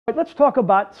Let's talk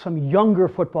about some younger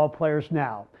football players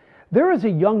now. There is a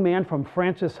young man from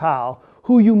Francis Howell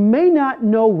who you may not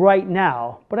know right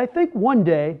now, but I think one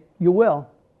day you will.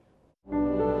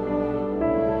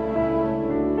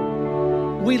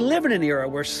 We live in an era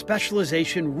where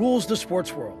specialization rules the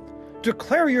sports world.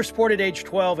 Declare your sport at age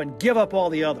 12 and give up all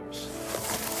the others.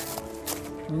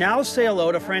 Now say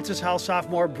hello to Francis Howell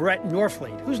sophomore Brett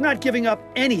Norfleet, who's not giving up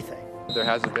anything. There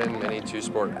hasn't been many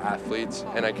two-sport athletes,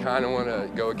 and I kind of want to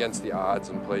go against the odds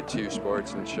and play two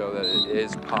sports and show that it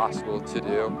is possible to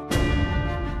do.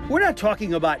 We're not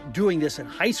talking about doing this in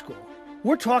high school.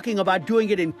 We're talking about doing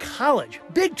it in college,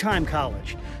 big-time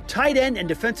college. Tight end and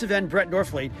defensive end Brett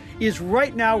Norfleet is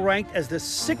right now ranked as the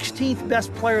 16th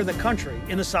best player in the country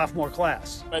in the sophomore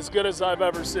class. As good as I've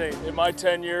ever seen. In my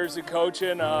 10 years of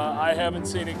coaching, I haven't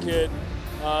seen a kid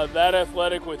that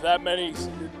athletic with that many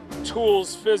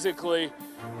tools physically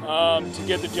to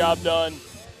get the job done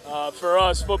for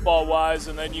us football-wise,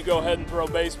 and then you go ahead and throw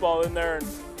baseball in there, and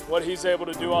what he's able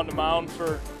to do on the mound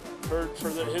for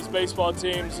his baseball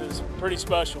teams is pretty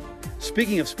special.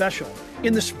 Speaking of special,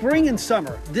 in the spring and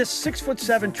summer, this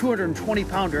 6'7",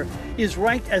 220-pounder is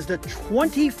ranked as the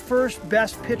 21st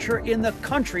best pitcher in the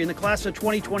country in the class of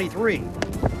 2023.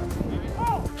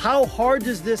 How hard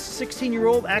does this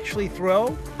 16-year-old actually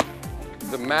throw?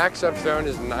 The max I've thrown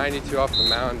is 92 off the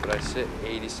mound, but I sit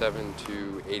 87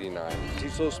 to 89.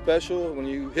 He's so special. When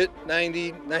you hit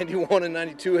 90, 91, and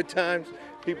 92 at times,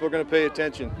 people are going to pay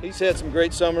attention. He's had some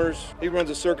great summers. He runs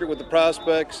a circuit with the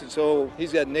prospects, and so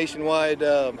he's got nationwide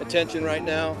attention right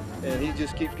now, and he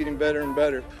just keeps getting better and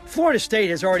better. Florida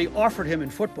State has already offered him in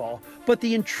football, but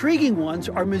the intriguing ones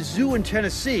are Mizzou and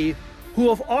Tennessee, who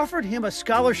have offered him a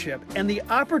scholarship and the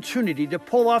opportunity to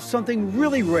pull off something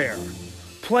really rare: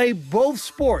 play both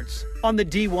sports on the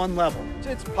D1 level.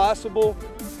 It's possible.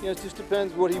 You know, it just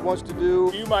depends what he wants to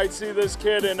do. You might see this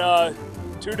kid in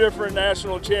 2 different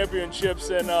national championships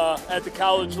and at the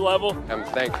college level. I'm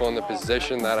thankful in the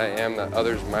position that I am that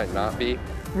others might not be.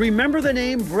 Remember the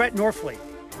name Brett Norfleet.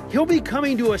 He'll be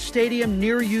coming to a stadium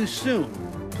near you soon,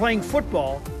 playing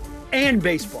football and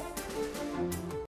baseball.